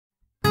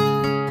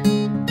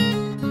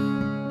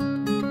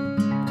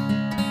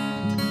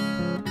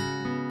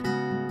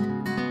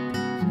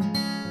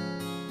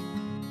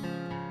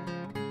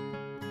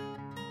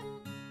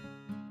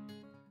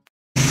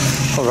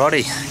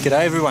Alrighty,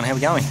 g'day everyone, how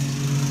we going?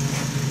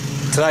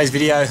 Today's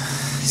video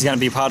is going to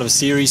be a part of a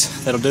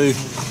series that I'll do.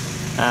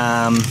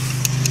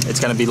 It's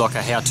going to be like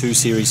a how-to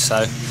series.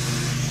 So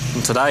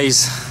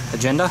today's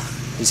agenda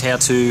is how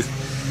to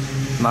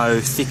mow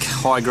thick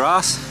high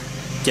grass,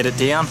 get it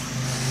down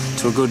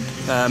to a good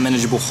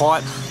manageable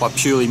height by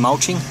purely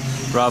mulching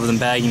rather than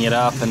bagging it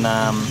up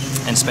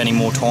and spending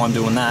more time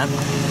doing that.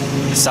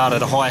 Start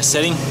at a higher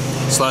setting,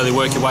 slowly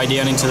work your way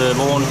down into the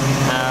lawn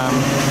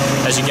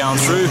as you're going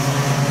through.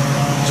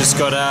 Just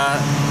got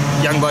a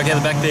young bloke out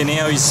the back there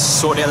now, he's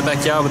sorting out the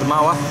backyard with the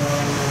mower.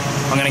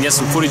 I'm going to get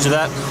some footage of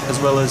that as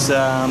well as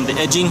the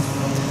edging.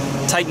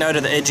 Take note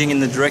of the edging in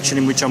the direction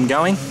in which I'm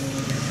going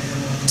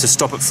to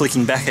stop it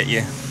flicking back at you.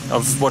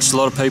 I've watched a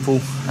lot of people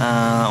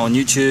on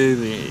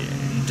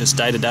YouTube, just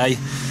day to day.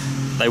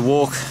 They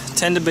walk,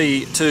 tend to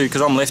be too,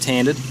 because I'm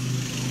left-handed,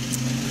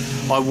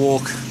 I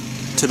walk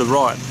to the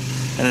right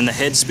and then the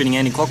head's spinning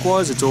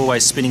anti-clockwise, it's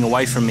always spinning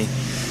away from me.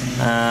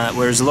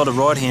 Whereas a lot of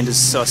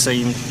right-handers I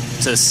seem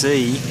to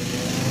see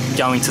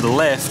going to the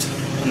left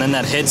and then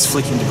that head's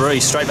flicking debris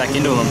straight back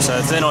into them. So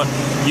if they're not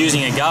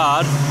using a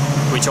guard,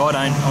 which I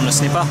don't on the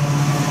snipper,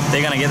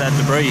 they're going to get that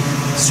debris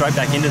straight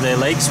back into their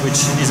legs,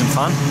 which isn't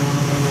fun,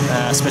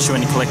 especially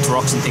when you collect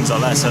rocks and things like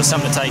that. So it's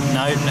something to take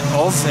note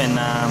of, and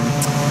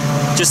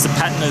just the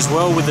pattern as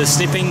well with the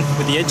snipping,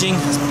 with the edging.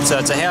 So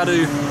it's a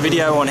how-to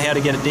video on how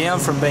to get it down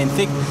from being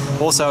thick,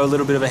 also a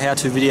little bit of a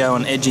how-to video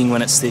on edging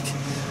when it's thick.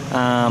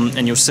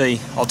 And you'll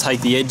see, I'll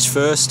take the edge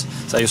first,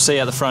 so you'll see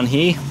out the front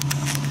here.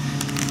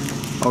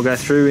 I'll go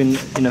through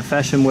in a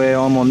fashion where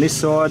I'm on this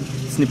side,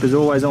 snipper's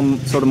always on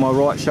sort of my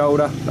right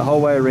shoulder, the whole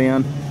way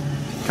around,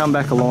 come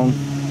back along,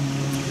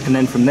 and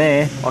then from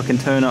there I can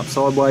turn up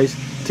sideways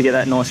to get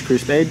that nice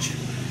crisp edge.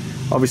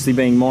 Obviously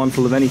being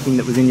mindful of anything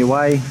that was in your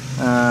way,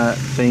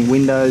 being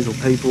windows or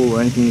people or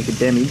anything you could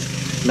damage.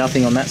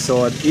 Nothing on that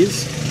side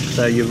is,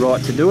 so you're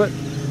right to do it.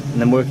 And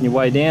then working your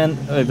way down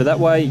over that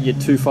way, you're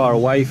too far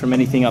away from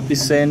anything up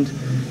this end,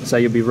 so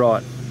you'll be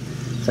right.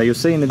 So you'll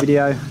see in the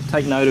video,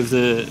 take note of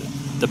the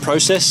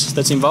process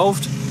that's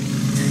involved,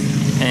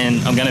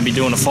 and I'm going to be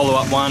doing a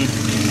follow-up one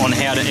on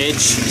how to edge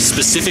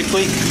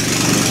specifically.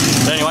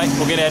 So anyway,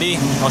 we'll get out here,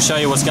 I'll show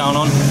you what's going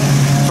on.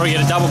 Probably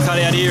get a double cut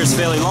out here, it's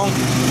fairly long,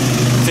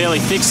 fairly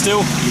thick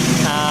still,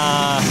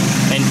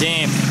 and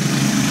damp.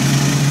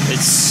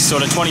 It's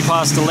sort of 20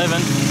 past 11.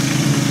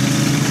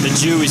 The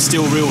dew is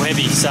still real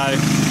heavy, so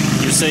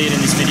you'll see it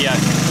in this video.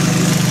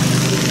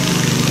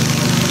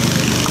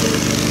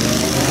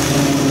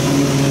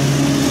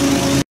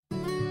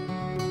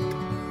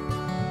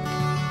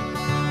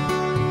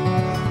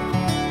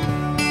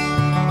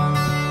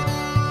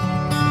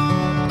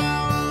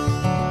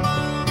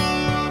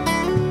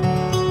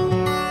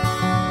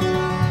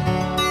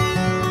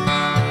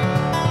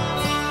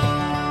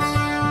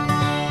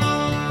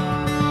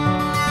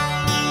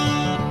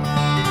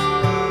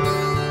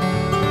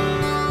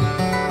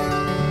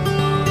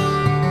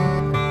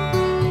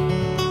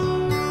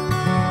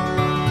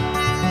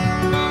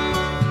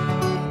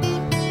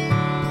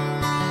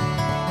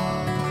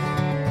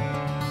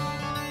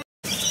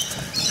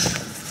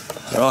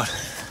 Right,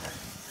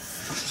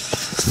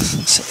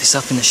 set this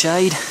up in the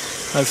shade.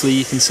 Hopefully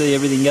you can see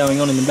everything going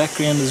on in the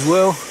background as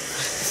well.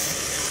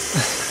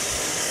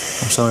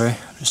 I'm sorry,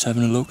 I'm just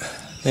having a look.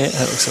 Yeah,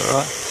 that looks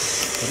alright.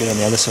 I'll get on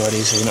the other side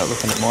here so you're not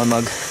looking at my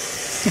mug.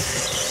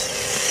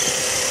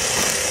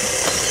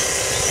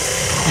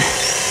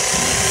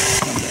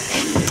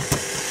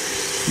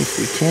 If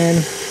we can.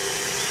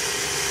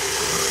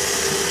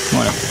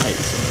 Might have to take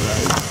this on the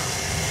road.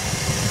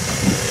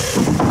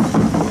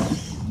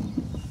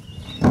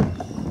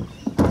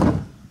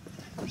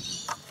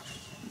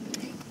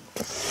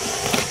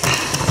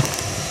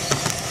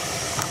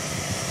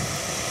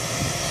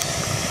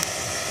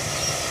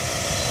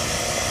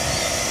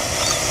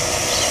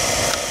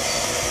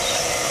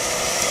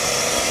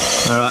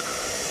 Alright,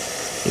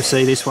 you'll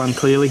see this one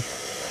clearly,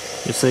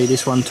 you'll see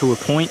this one to a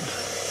point,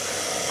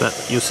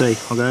 but you'll see,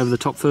 I'll go over the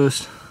top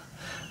first,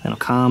 then I'll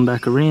calm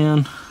back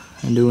around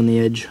and doing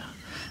the edge,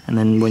 and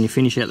then when you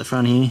finish out the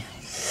front here,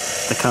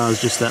 the car's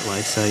just that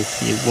way, so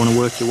you want to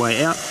work your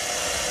way out,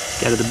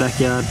 go to the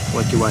backyard,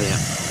 work your way out.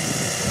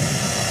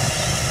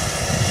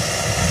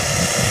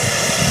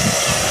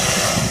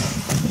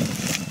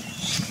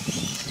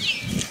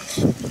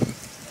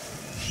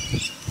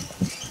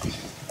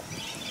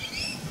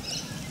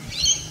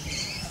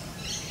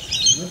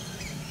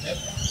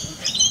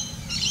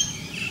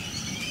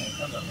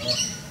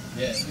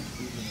 Yeah,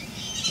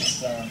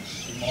 just be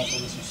mindful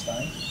this will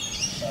stain,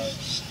 so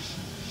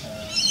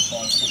try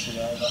and push it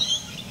over.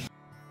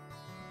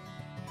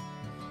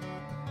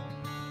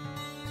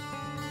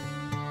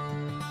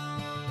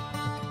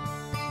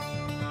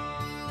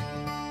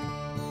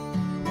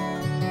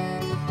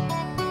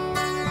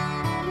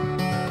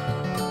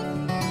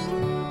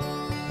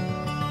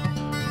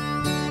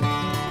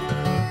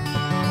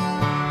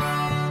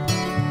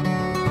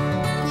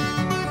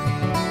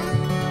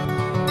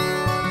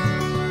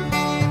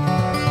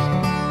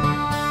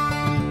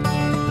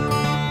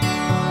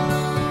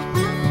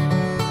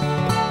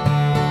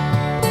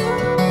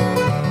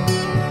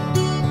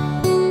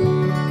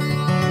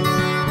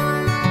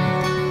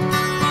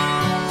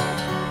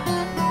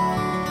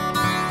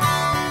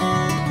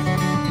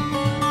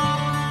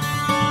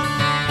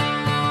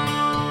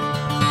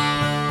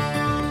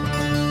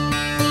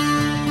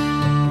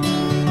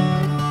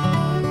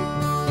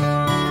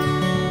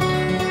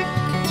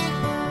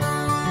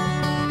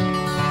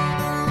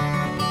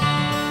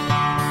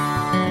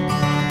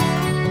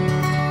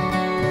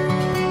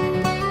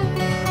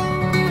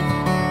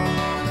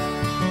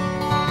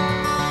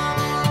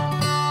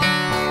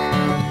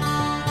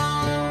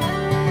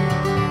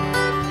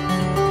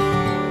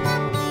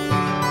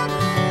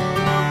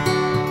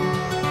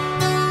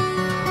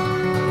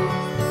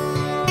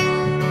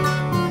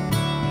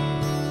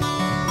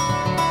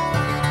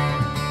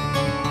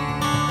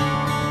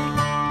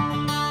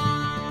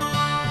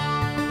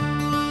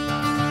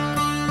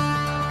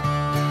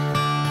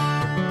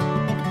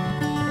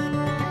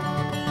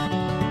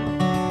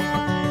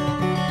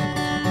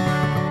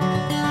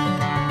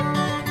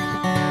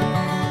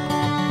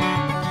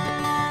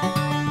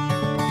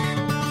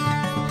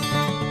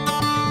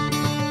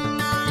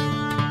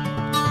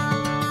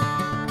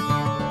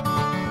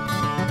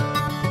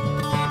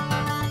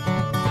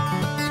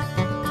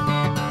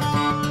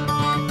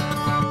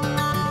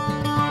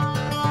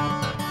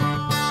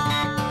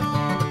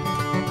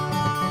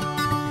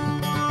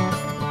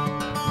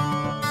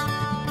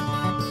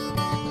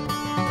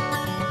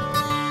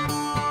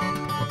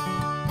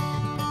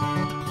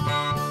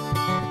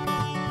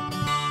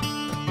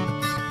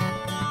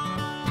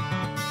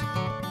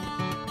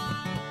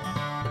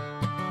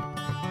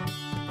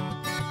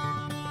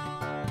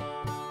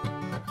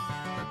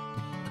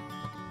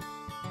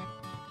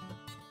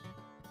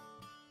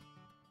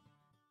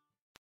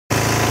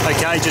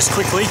 Okay, just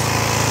quickly,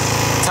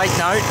 take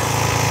note,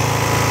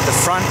 the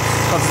front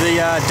of the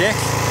deck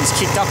is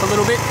kicked up a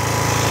little bit.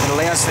 It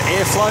allows for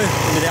airflow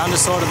into the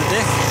underside of the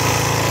deck.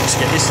 Let's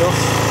get this off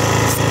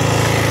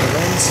the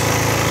lens.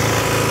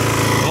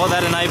 And what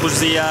that enables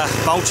the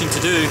mulching to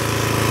do,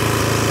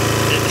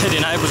 it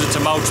enables it to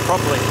mulch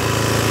properly.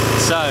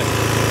 So,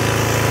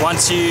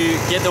 once you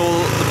get the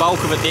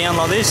bulk of it down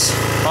like this,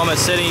 I'm at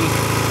setting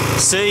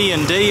C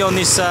and D on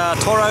this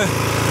Toro,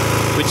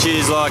 which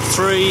is like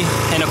 3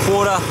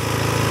 1/4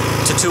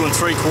 to 2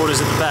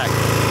 3/4 at the back.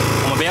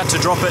 I'm about to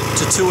drop it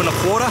to 2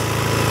 1/4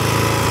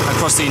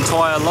 across the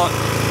entire lot,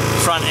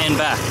 front and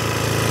back.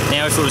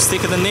 Now if it was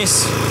thicker than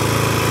this,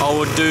 I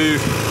would do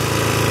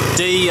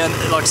D and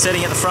like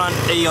setting at the front,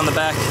 E on the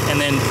back, and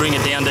then bring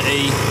it down to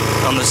E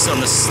on this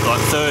like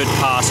third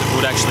pass it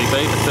would actually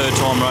be, the third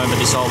time over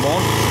this whole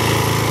lawn.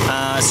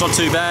 It's not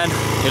too bad.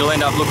 It'll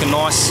end up looking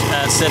nice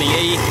at setting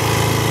E,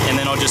 and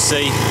then I'll just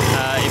see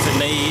if it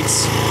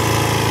needs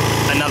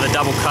another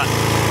double cut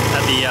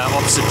at the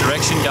opposite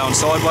direction going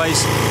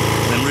sideways,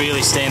 and then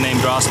really stand them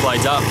grass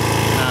blades up.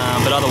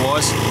 But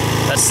otherwise,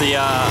 that's the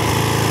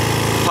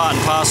part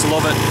and parcel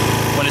of it.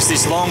 When it's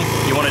this long,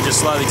 you want to just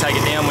slowly take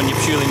it down when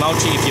you're purely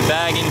mulching. If you're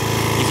bagging,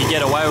 you can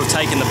get away with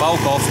taking the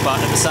bulk off, but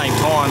at the same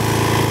time,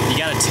 you're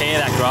going to tear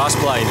that grass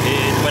blade.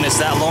 When it's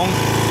that long,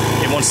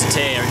 it wants to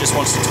tear. It just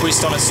wants to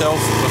twist on itself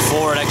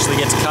before it actually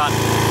gets cut.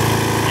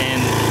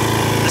 And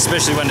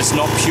especially when it's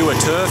not pure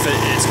turf,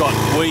 it's got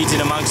weeds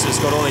in amongst it, it's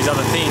got all these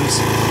other things.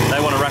 They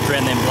want to wrap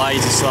around them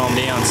blades and slow them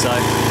down. So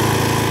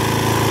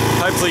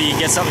hopefully you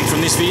get something from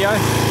this video.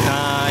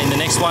 In the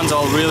next ones,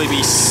 I'll really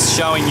be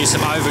showing you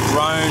some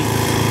overgrown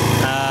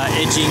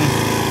edging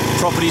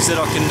properties that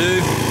I can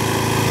do,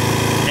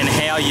 and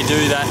how you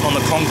do that on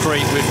the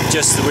concrete with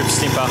just the whip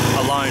snipper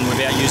alone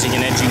without using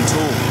an edging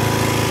tool.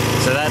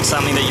 So that's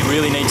something that you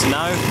really need to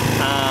know,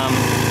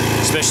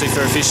 especially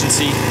for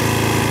efficiency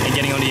and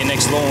getting onto your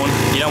next lawn.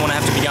 You don't want to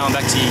have to be going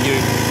back to your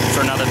ute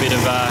for another bit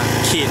of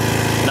kit,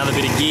 another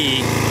bit of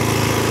gear.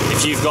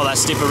 If you've got that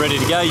snipper ready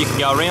to go, you can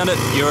go around it,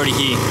 you're already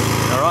here.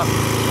 Alright,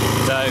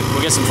 so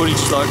we'll get some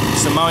footage, like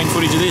some mowing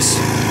footage of this.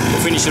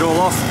 We'll finish it all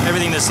off.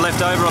 Everything that's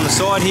left over on the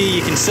side here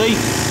you can see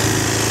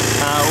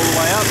all the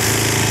way up.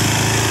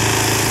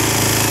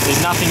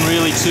 There's nothing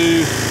really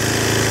too,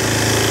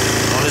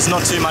 well, there's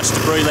not too much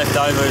debris left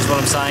over is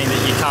what I'm saying, that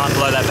you can't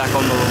blow that back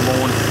on the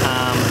lawn.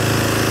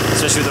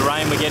 Especially with the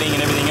rain we're getting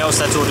and everything else,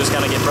 that's all just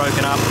going to get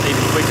broken up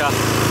even quicker.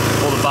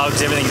 All the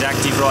bugs, everything's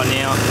active right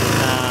now.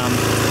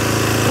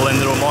 All them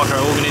little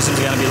microorganisms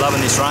are going to be loving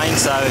this rain.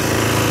 So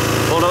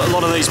a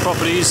lot of these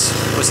properties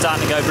were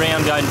starting to go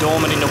brown, going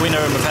dormant in the winter,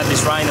 and we've had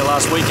this rain the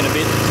last week and a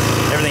bit.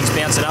 Everything's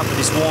bouncing up with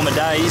this warmer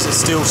days. It's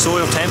still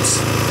soil temps.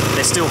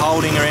 They're still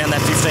holding around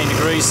that 15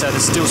 degrees, so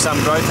there's still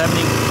some growth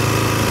happening,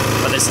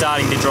 but they're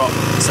starting to drop.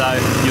 So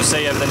you'll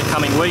see over the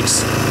coming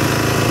weeks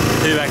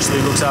who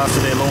actually looks after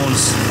their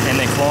lawns and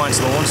their clients'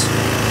 lawns,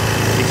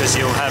 because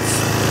you'll have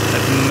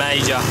a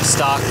major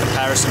stark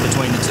comparison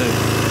between the two.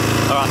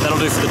 Alright, that'll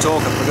do for the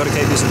talk. We've got to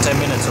keep this in 10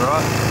 minutes,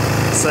 alright?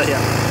 See ya.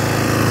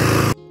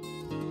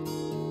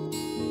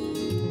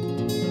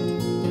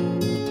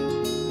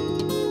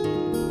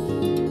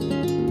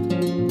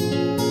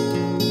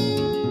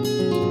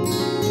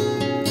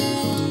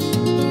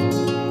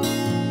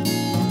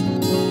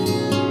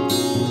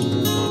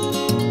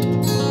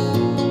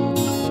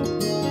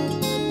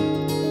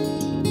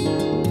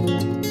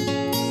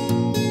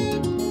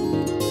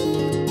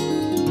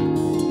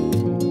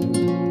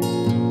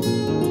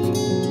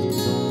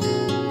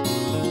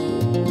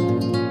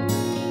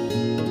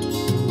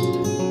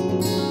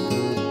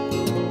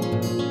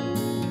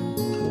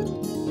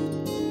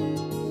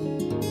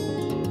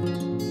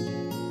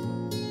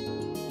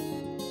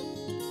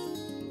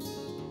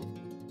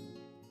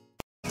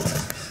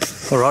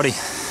 Alrighty,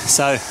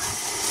 so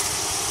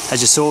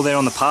as you saw there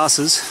on the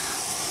passes,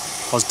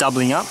 I was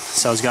doubling up,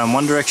 so I was going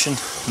one direction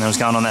and I was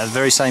going on that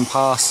very same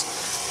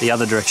pass the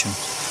other direction.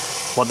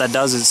 What that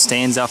does is it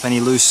stands up any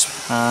loose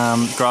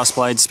grass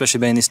blades,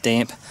 especially being this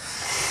damp.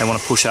 They want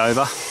to push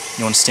over.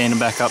 You want to stand them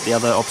back up the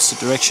other opposite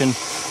direction.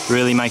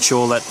 Really make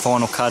sure that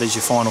final cut is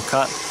your final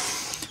cut.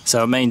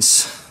 So it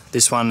means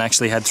this one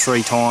actually had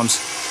 3 times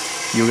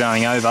you're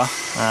going over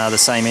the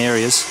same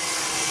areas.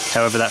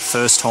 However, that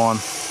first time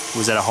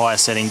was at a higher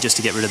setting just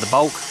to get rid of the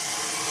bulk,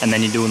 and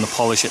then you're doing the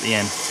polish at the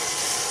end.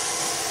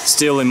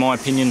 Still, in my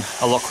opinion,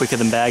 a lot quicker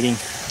than bagging,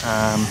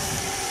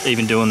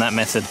 even doing that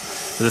method.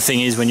 But the thing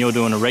is, when you're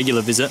doing a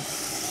regular visit,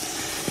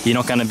 you're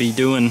not going to be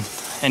doing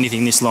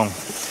anything this long.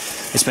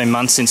 It's been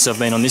months since I've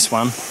been on this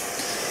one,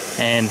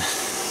 and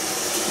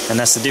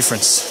that's the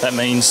difference. That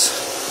means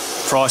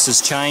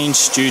prices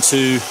change due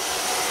to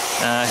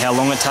how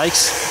long it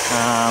takes,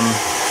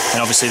 and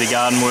obviously the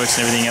garden works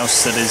and everything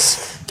else that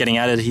is getting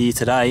added here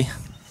today.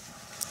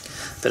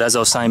 But as I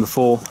was saying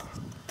before,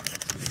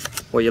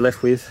 what you're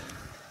left with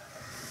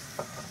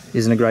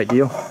isn't a great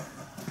deal,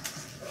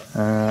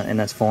 and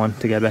that's fine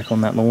to go back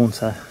on that lawn.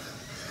 So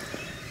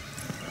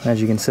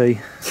as you can see,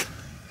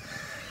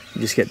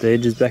 you just get the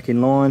edges back in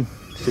line.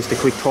 It's just a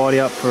quick tidy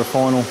up for a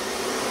final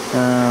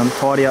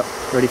tidy up,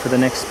 ready for the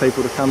next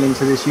people to come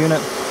into this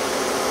unit.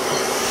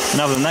 And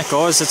other than that,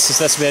 guys, that's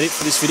about it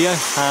for this video.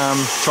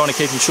 Trying to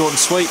keep them short and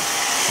sweet.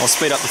 I'll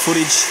speed up the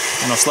footage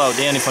and I'll slow it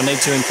down if I need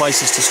to in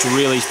places, just to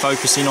really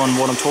focus in on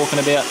what I'm talking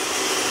about.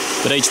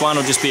 But each one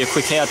will just be a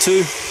quick how-to.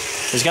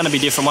 There's going to be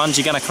different ones.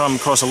 You're going to come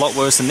across a lot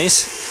worse than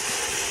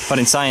this. But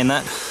in saying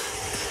that,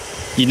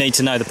 you need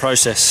to know the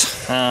process.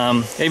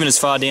 Even as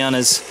far down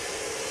as,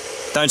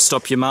 don't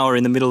stop your mower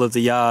in the middle of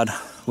the yard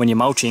when you're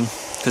mulching,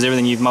 because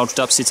everything you've mulched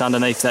up sits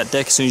underneath that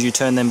deck. As soon as you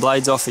turn them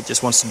blades off, it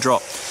just wants to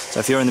drop. So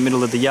if you're in the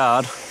middle of the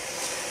yard,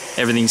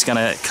 everything's going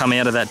to come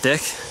out of that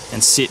deck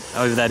and sit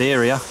over that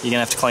area. You're going to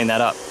have to clean that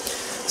up.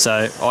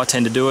 So I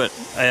tend to do it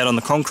out on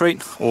the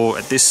concrete, or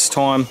at this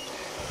time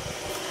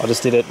I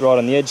just did it right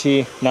on the edge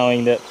here,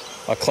 knowing that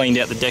I cleaned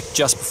out the deck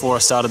just before I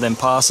started them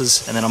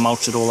passes, and then I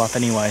mulched it all up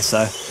anyway. So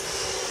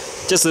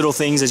just little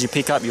things as you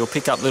pick up, you'll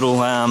pick up little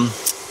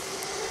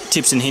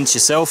tips and hints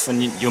yourself,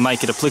 and you'll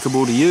make it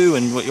applicable to you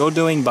and what you're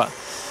doing. But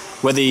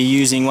whether you're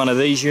using one of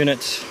these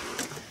units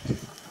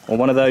or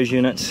one of those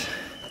units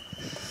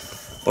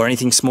or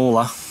anything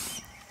smaller,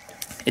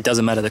 it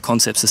doesn't matter, the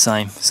concept's the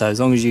same. So as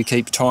long as you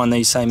keep trying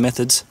these same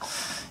methods,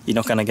 you're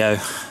not going to go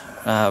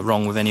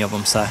wrong with any of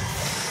them. So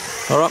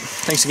alright,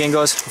 thanks again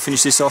guys, we'll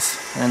finish this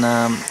off, and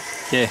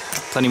yeah,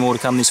 plenty more to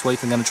come this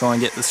week. I'm going to try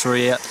and get the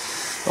 3 out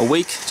a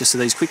week, just for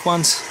these quick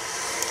ones.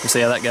 We'll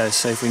see how that goes,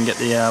 see if we can get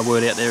the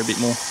word out there a bit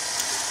more.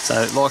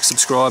 So like,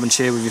 subscribe and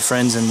share with your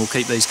friends, and we'll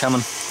keep these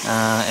coming,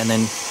 and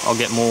then I'll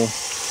get more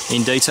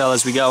in detail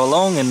as we go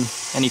along. And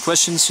any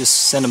questions,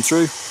 just send them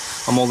through.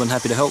 I'm more than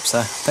happy to help.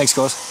 So thanks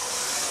guys,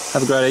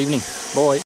 have a great evening, bye.